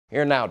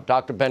Here now,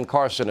 Dr. Ben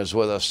Carson is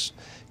with us.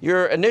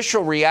 Your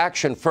initial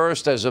reaction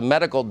first as a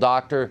medical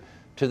doctor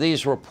to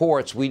these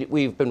reports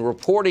we've been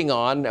reporting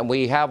on, and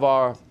we have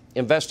our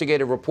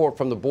investigative report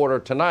from the border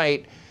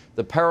tonight,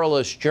 the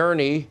perilous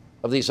journey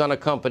of these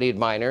unaccompanied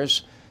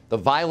minors, the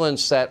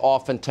violence that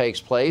often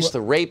takes place,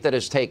 the rape that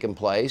has taken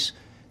place.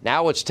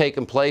 Now it's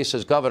taken place,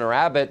 as Governor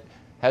Abbott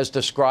has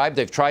described.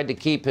 They've tried to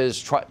keep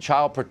his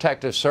Child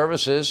Protective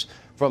Services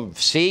from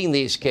seeing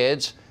these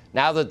kids.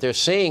 Now that they're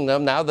seeing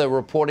them, now they're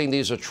reporting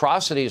these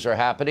atrocities are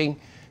happening.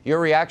 Your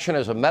reaction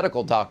as a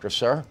medical doctor,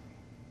 sir?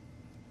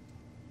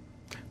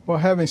 Well,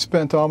 having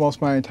spent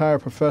almost my entire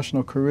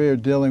professional career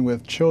dealing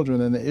with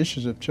children and the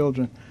issues of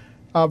children,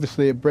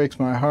 obviously it breaks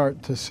my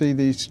heart to see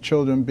these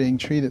children being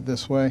treated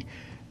this way.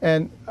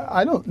 And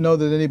I don't know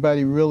that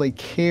anybody really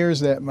cares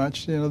that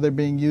much. You know, they're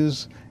being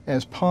used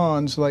as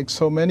pawns like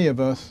so many of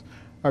us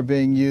are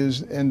being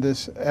used in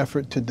this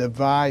effort to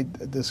divide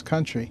this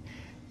country.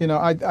 You know,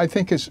 I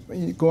think it's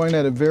going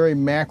at a very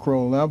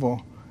macro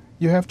level.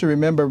 You have to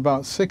remember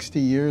about 60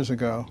 years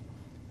ago,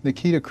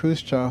 Nikita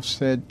Hrușciov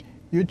said,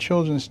 your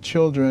children's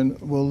children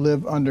will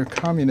live under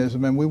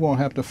communism and we won't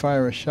have to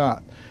fire a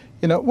shot.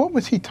 You know, what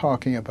was he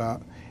talking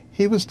about?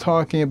 He was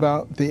talking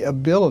about the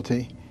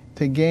ability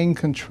to gain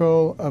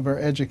control of our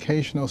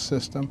educational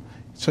system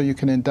so you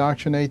can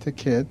indoctrinate the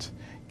kids,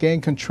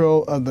 gain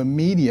control of the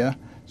media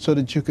so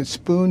that you could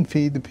spoon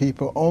feed the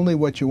people only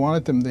what you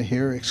wanted them to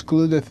hear,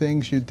 exclude the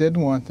things you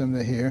didn't want them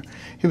to hear.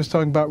 He was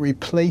talking about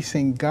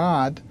replacing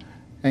God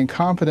and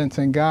confidence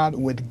in God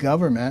with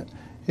government.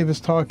 He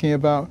was talking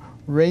about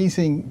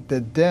raising the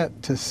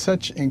debt to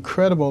such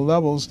incredible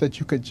levels that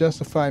you could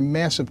justify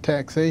massive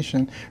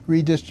taxation,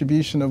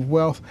 redistribution of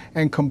wealth,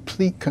 and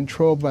complete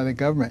control by the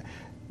government.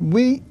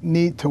 We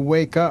need to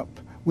wake up.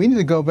 We need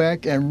to go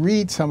back and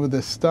read some of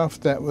the stuff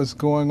that was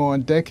going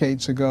on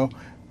decades ago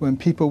when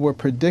people were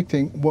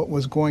predicting what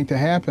was going to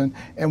happen,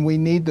 and we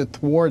need to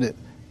thwart it.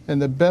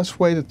 And the best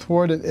way to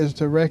thwart it is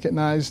to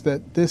recognize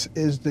that this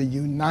is the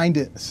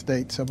United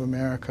States of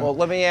America. Well,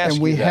 let me ask you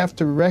and we have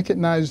to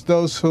recognize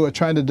those who are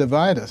trying to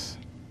divide us.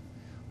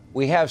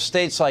 We have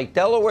states like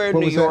Delaware,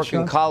 New York,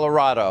 and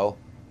Colorado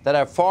that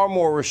have far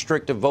more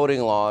restrictive voting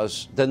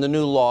laws than the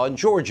new law in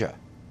Georgia.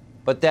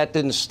 But that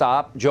didn't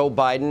stop Joe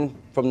Biden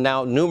from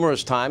now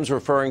numerous times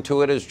referring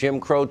to it as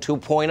Jim Crow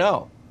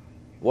 2.0.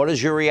 What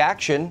is your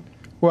reaction?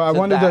 Well, I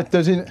wonder that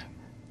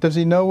does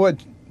he know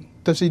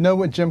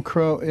what Jim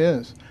Crow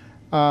is?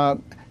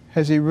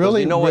 Has he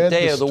really know what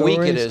day of the week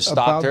it is,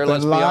 Doctor?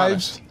 Let's be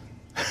honest.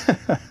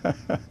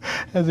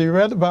 Has he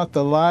read about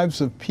the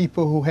lives of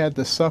people who had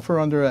to suffer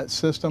under that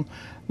system,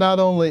 not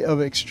only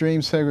of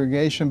extreme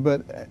segregation,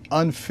 but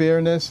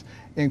unfairness,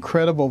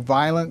 incredible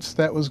violence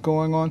that was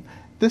going on?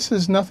 This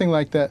is nothing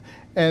like that.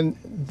 And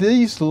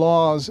these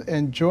laws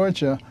in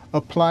Georgia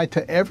apply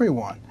to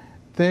everyone.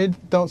 They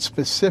don't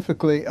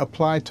specifically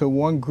apply to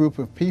one group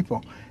of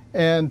people.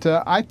 And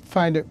I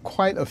find it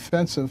quite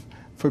offensive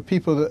for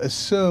people to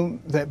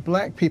assume that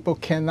black people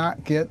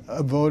cannot get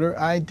a voter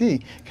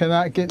ID,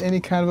 cannot get any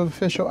kind of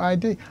official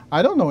ID.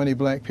 I don't know any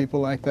black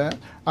people like that.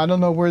 I don't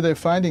know where they're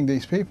finding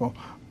these people.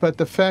 But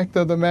the fact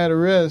of the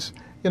matter is,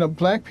 you know,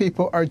 black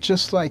people are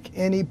just like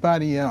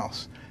anybody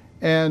else.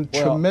 And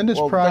tremendous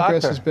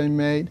progress has been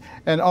made.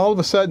 And all of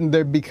a sudden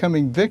they're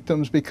becoming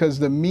victims because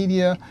the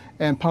media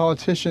and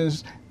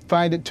politicians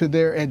find it to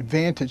their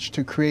advantage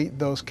to create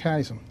those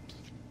chasms.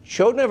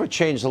 Joe never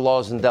changed the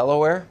laws in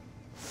Delaware.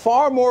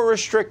 Far more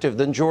restrictive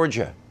than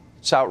Georgia.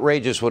 It's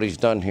outrageous what he's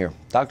done here.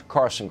 Dr.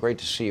 Carson, great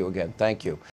to see you again. Thank you.